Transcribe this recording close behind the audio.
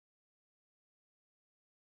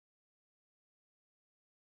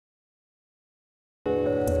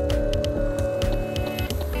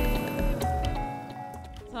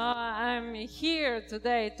here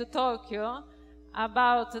today to talk to you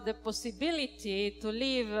about the possibility to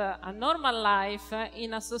live a normal life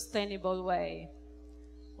in a sustainable way.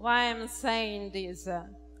 Why I'm saying this?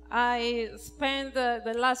 I spent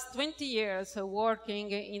the last 20 years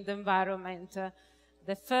working in the environment.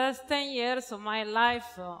 The first 10 years of my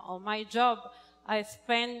life, of my job, I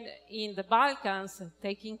spent in the Balkans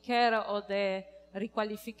taking care of the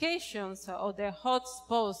requalifications of the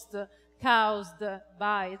hotspots caused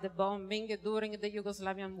by the bombing during the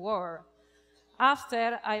Yugoslavian war.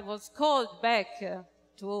 After, I was called back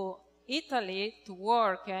to Italy to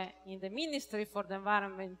work in the Ministry for the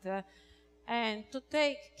Environment and to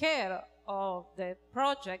take care of the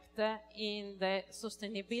project in the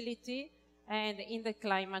sustainability and in the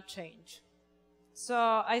climate change. So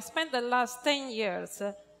I spent the last 10 years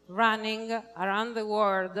running around the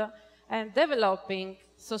world and developing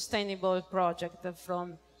sustainable projects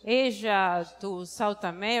from Asia to South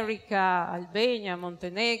America, Albania,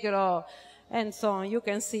 Montenegro, and so on. You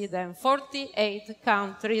can see them, 48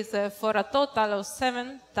 countries for a total of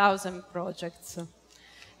 7,000 projects.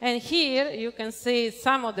 And here you can see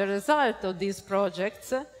some of the results of these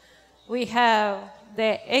projects. We have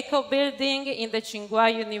the Eco Building in the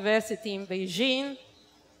Tsinghua University in Beijing,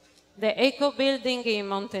 the Eco Building in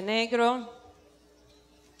Montenegro,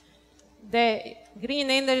 the Green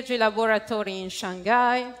Energy Laboratory in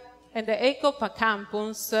Shanghai, and the Eco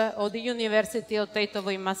Campus of the University of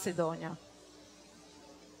Tetovo in Macedonia.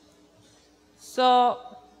 So,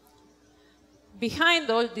 behind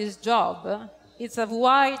all this job, it's a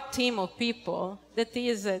wide team of people that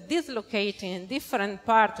is dislocated in different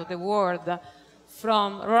parts of the world,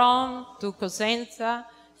 from Rome to Cosenza,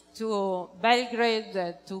 to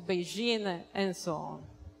Belgrade, to Beijing, and so on.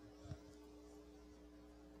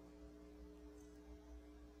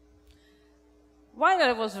 While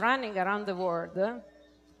I was running around the world,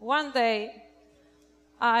 one day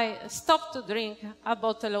I stopped to drink a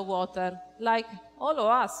bottle of water, like all of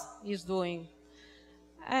us is doing.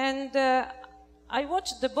 And I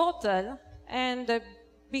watched the bottle, and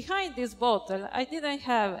behind this bottle, I didn't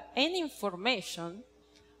have any information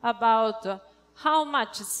about how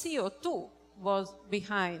much CO2 was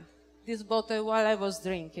behind this bottle while I was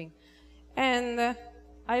drinking. And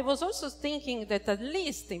I was also thinking that at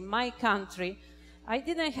least in my country, I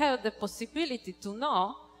didn't have the possibility to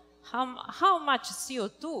know how much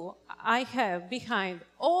CO2 I have behind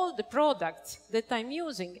all the products that I'm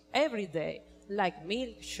using every day, like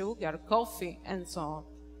milk, sugar, coffee, and so on.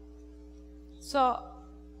 So,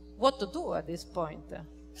 what to do at this point?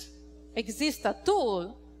 Exists a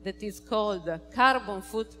tool that is called carbon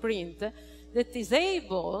footprint that is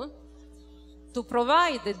able to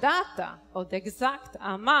provide the data of the exact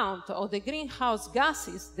amount of the greenhouse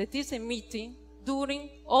gases that is emitting during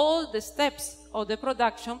all the steps of the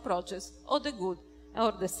production process of the good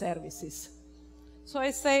or the services. So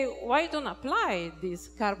I say, why don't apply this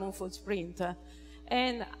carbon footprint?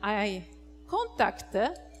 And I contact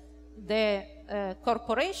the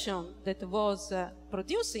corporation that was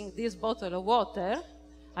producing this bottle of water.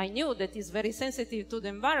 I knew that it's very sensitive to the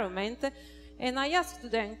environment, and I asked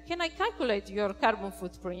them, can I calculate your carbon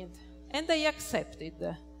footprint? And they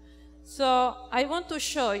accepted. So I want to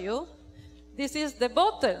show you, this is the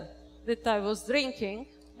bottle that I was drinking,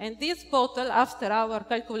 and this bottle, after our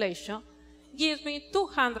calculation, gives me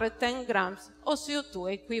 210 grams of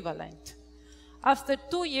CO2 equivalent. After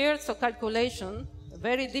 2 years of calculation,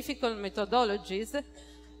 very difficult methodologies,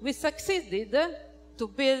 we succeeded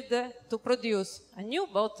to produce a new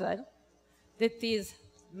bottle that is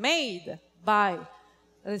made by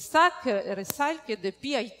recycled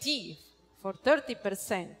PIT for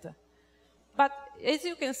 30%. But as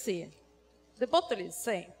you can see, the bottle is the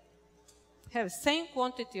same. Have same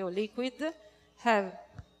quantity of liquid, have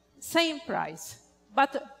same price.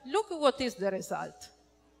 But look what is the result.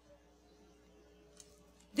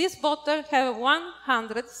 This bottle has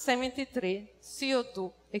 173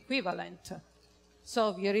 CO2 equivalent.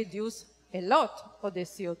 So we reduce a lot of the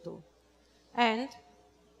CO2. And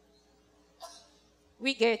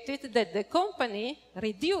we get it that the company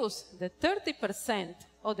reduced the 30%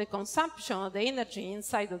 of the consumption of the energy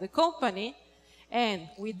inside of the company, and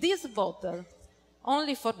with this bottle,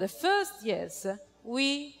 only for the first years,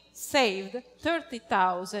 we saved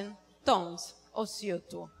 30,000 tons of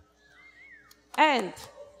CO2. And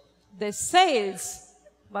the sales,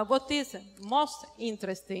 but what is most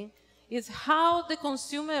interesting is how the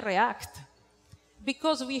consumer react.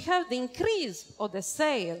 Because we have the increase of the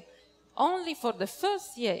sale only for the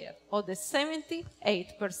first year of the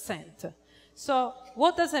 78%. So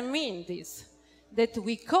what does it mean this? That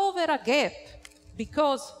we cover a gap,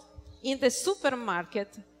 because in the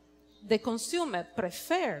supermarket, the consumer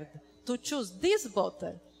preferred to choose this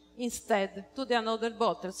bottle instead to the another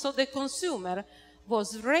bottle. So the consumer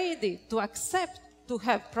was ready to accept to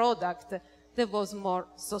have product that was more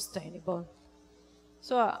sustainable.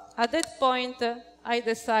 So at that point, I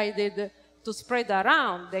decided to spread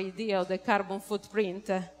around the idea of the carbon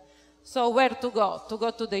footprint. So where to go? To go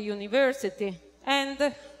to the university.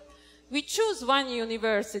 And we choose one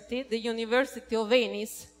university, the University of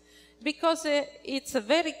Venice, because it's a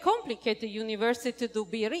very complicated university to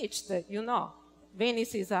be reached. You know,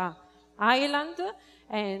 Venice is an island,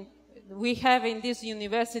 and we have in this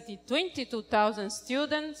university 22,000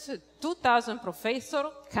 students, 2,000 professors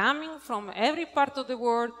coming from every part of the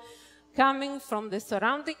world, coming from the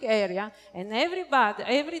surrounding area, and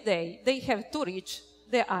every day they have to reach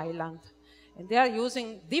the island. And they are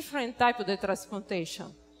using different types of the transportation,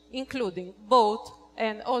 including boat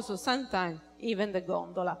and also sometimes even the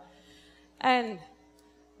gondola. And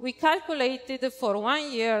we calculated for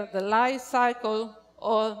 1 year the life cycle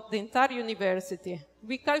of the entire university.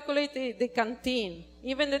 We calculated the canteen,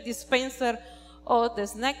 even the dispenser of the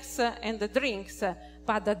snacks and the drinks.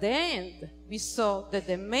 But at the end, we saw that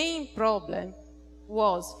the main problem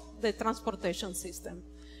was the transportation system.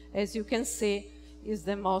 As you can see, is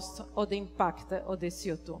the most of the impact of the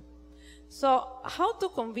CO2. So how to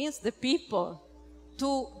convince the people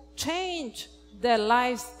to change their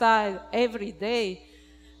lifestyle every day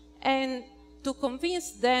and to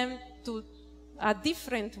convince them to a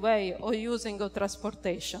different way of using of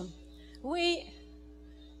transportation? We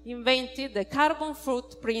invented the carbon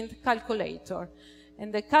footprint calculator.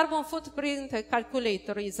 And the carbon footprint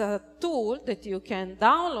calculator is a tool that you can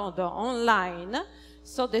download online.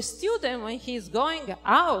 So the student, when he's going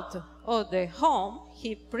out of the home,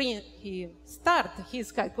 he starts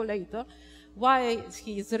his calculator while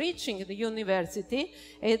he's reaching the university.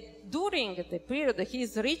 And during the period that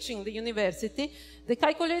he's reaching the university, the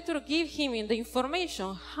calculator gives him the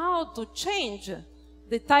information how to change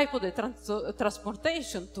the type of the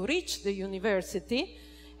transportation to reach the university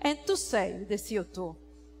and to save the CO2.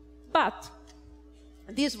 But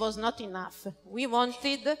this was not enough. We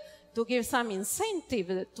wanted to give some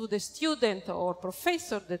incentive to the student or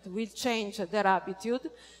professor that will change their attitude.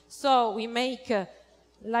 So we make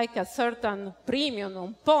like a certain premium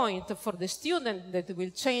on point for the student that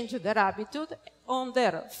will change their attitude on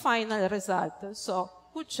their final result. So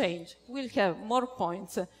who change will have more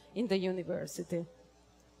points in the university.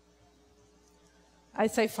 I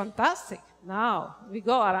say, fantastic. Now we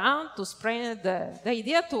go around to spread the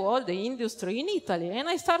idea to all the industry in Italy. And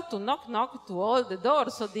I start to knock to all the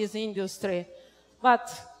doors of this industry. But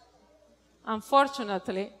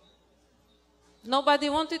unfortunately, nobody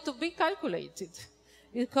wanted to be calculated.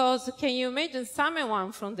 Because can you imagine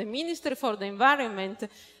someone from the Ministry for the Environment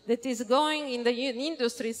that is going in the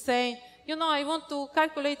industry saying, you know, I want to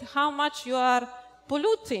calculate how much you are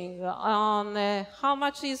polluting, on how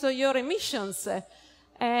much is your emissions.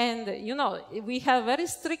 And, you know, we have very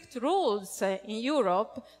strict rules in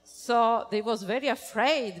Europe, so they was very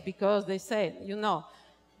afraid because they said, you know,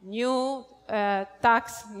 new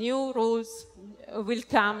tax, new rules will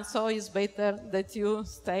come, so it's better that you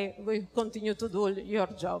we continue to do your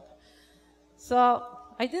job. So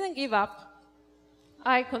I didn't give up.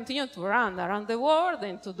 I continued to run around the world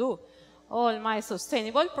and to do all my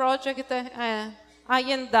sustainable projects. I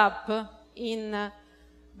end up in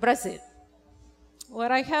Brazil,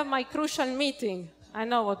 where I have my crucial meeting. I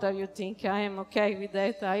know what are you thinking. I am okay with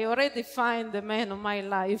that. I already find the man of my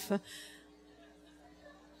life.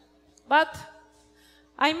 But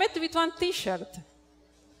I met with one T-shirt.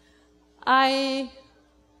 I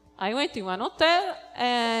went in one hotel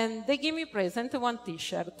and they gave me present one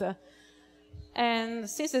T-shirt. And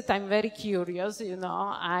since that I'm very curious, you know,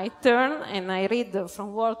 I turn and I read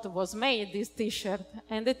from what was made this T-shirt.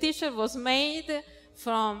 And the T-shirt was made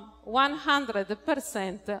from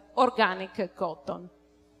 100% organic cotton.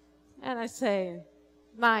 And I say,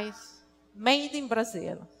 nice, made in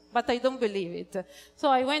Brazil. But I don't believe it. So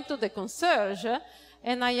I went to the concierge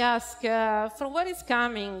and I asked, from where is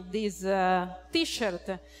coming this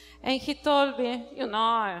T-shirt? And he told me, you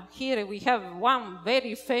know, here we have one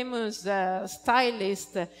very famous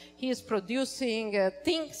stylist. He is producing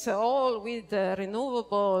things all with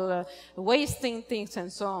renewable, wasting things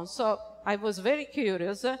and so on. So I was very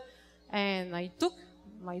curious and I took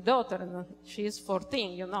my daughter, and she is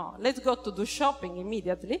 14, you know, let's go to do shopping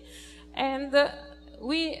immediately. And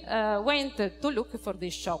we went to look for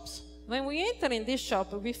these shops. When we entered in this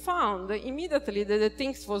shop, we found immediately that the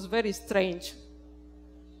things was very strange.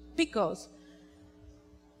 Because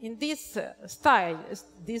in this style,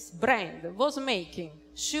 this brand was making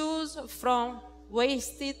shoes from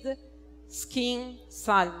wasted skin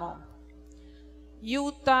salmon,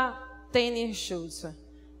 Utah tennis shoes,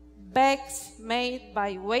 bags made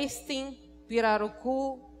by wasting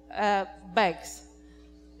pirarucu bags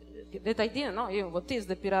that I didn't know even what is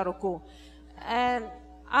the pirarucu. And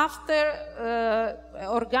after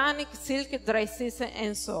organic silk dresses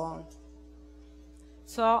and so on.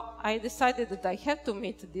 So I decided that I had to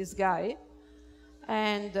meet this guy,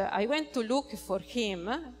 and I went to look for him,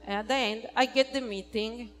 and at the end I get the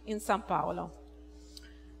meeting in São Paulo.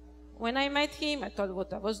 When I met him, I told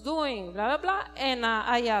what I was doing, blah, blah, blah, and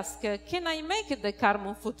I asked, can I make the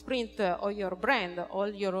carbon footprint of your brand, all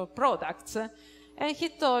your products? And he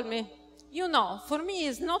told me, you know, for me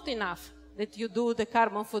it's not enough that you do the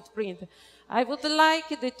carbon footprint. I would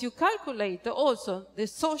like that you calculate also the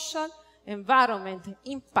social environment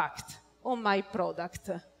impact on my product.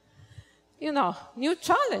 You know, new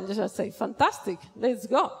challenge. I say, fantastic, let's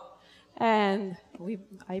go. And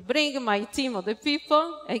I bring my team of the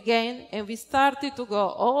people again, and we started to go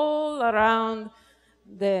all around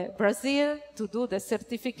the Brazil to do the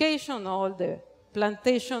certification, all the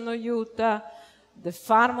plantation of Utah, the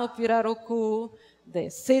farm of Pirarucu, the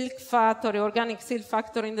silk factory, organic silk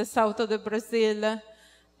factory in the south of the Brazil,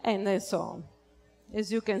 and so on.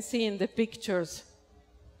 As you can see in the pictures,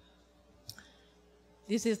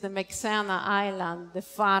 this is the Mexana Island, the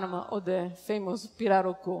farm of the famous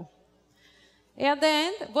Pirarucu. And at the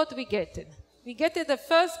end, what we get? We get the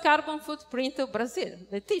first carbon footprint of Brazil,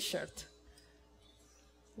 the T-shirt.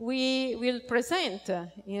 We will present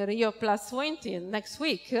in Rio+20 next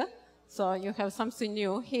week, so you have something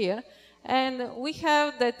new here. And we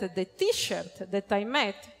have that the T-shirt that I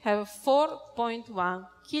made have 4.1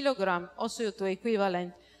 kilograms of CO2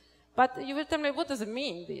 equivalent. But you will tell me, what does it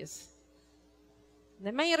mean, this?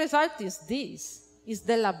 The main result is this, is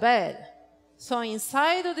the label. So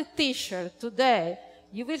inside of the T-shirt today,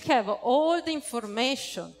 you will have all the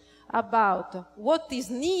information about what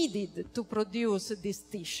is needed to produce this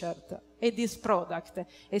T-shirt and this product,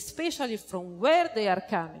 especially from where they are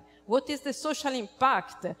coming, what is the social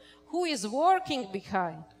impact, who is working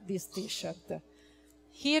behind this T-shirt.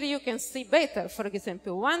 Here you can see better, for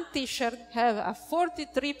example, one T-shirt has a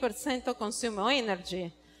 43% of consumer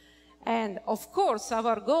energy. And of course,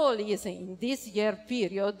 our goal is in this year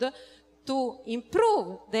period to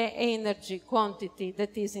improve the energy quantity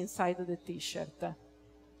that is inside of the T-shirt.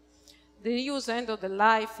 The use end of the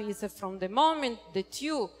life is from the moment that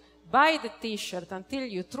you buy the T-shirt until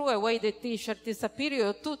you throw away the T-shirt is a period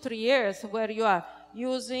of 2-3 years where you are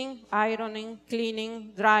using, ironing,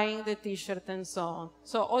 cleaning, drying the T-shirt and so on.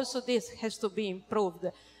 So also this has to be improved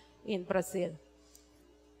in Brazil.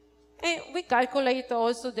 And we calculate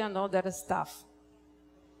also the other stuff.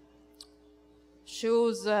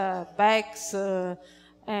 Shoes, bags,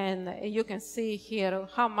 and you can see here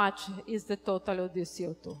how much is the total of the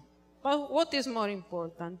CO2. But what is more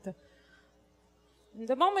important? In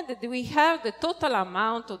the moment that we have the total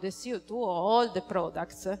amount of the CO2 of all the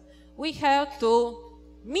products, we have to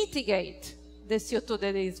mitigate the CO2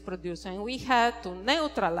 that is produced, and we have to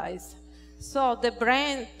neutralize. So the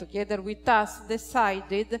brand, together with us,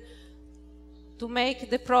 decided to make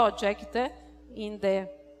the project in the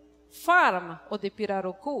farm of the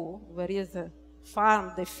Pirarucu, where is the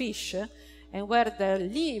farm, the fish, and where there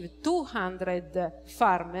live 200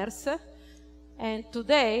 farmers. And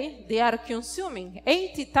today they are consuming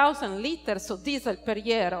 80,000 liters of diesel per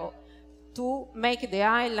year to make the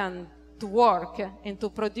island to work and to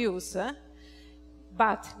produce.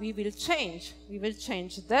 But we will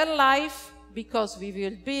change their life, because we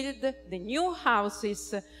will build the new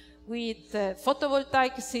houses with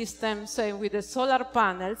photovoltaic systems and with the solar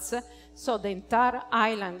panels, so the entire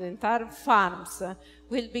island, the entire farms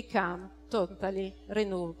will become totally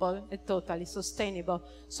renewable and totally sustainable.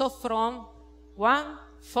 So from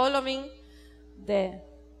following the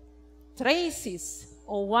traces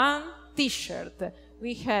of one T-shirt,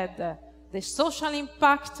 we had the social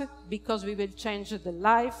impact, because we will change the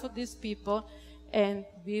life of these people, and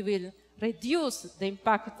we will reduce the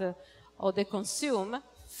impact of the consume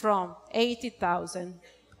from 80,000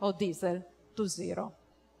 of diesel to 0.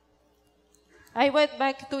 I went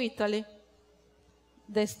back to Italy.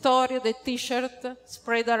 The story of the T-shirt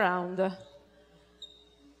spread around.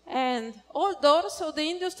 And all doors of the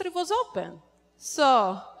industry was open.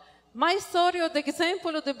 So my story of the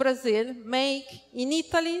example of the Brazil make in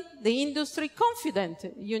Italy the industry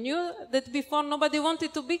confident. You knew that before nobody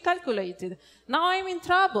wanted to be calculated. Now I'm in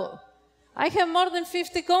trouble. I have more than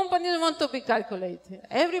 50 companies that want to be calculated.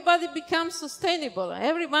 Everybody becomes sustainable.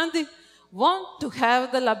 Everybody want to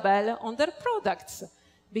have the label on their products,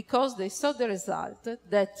 because they saw the result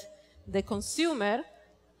that the consumer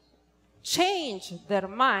change their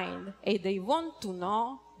mind and they want to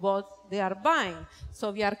know what they are buying.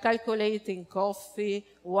 So we are calculating coffee,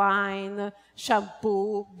 wine,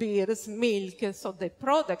 shampoo, beers, milk, so the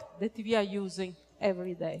product that we are using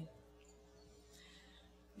every day.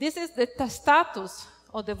 This is the status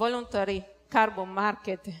of the voluntary carbon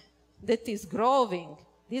market that is growing.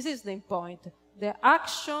 This is the point. The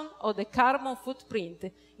action of the carbon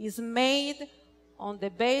footprint is made on the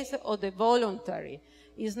base of the voluntary.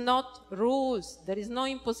 It's not rules. There is no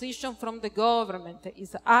imposition from the government.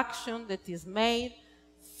 It's action that is made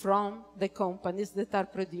from the companies that are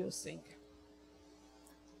producing.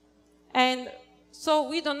 And so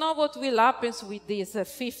we don't know what will happen with these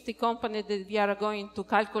 50 companies that we are going to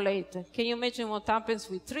calculate. Can you imagine what happens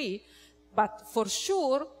with 3? But for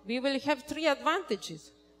sure, we will have 3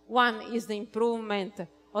 advantages. One is the improvement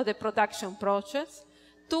of the production process.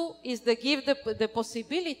 2 is to give the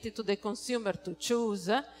possibility to the consumer to choose.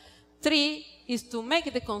 3 is to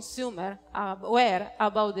make the consumer aware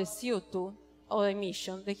about the CO2 or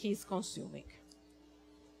emission that he is consuming.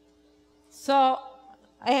 So,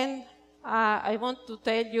 and I want to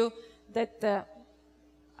tell you that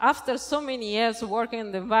after so many years working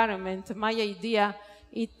in the environment, my idea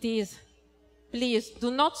it is, please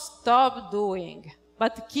do not stop doing,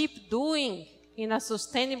 but keep doing in a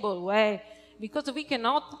sustainable way, because we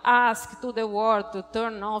cannot ask to the world to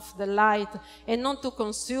turn off the light and not to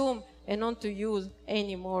consume and not to use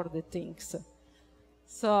any more the things.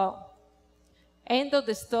 So, end of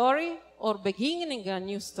the story or beginning a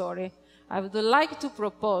new story, I would like to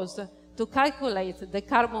propose to calculate the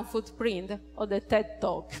carbon footprint of the TED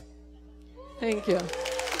Talk. Thank you.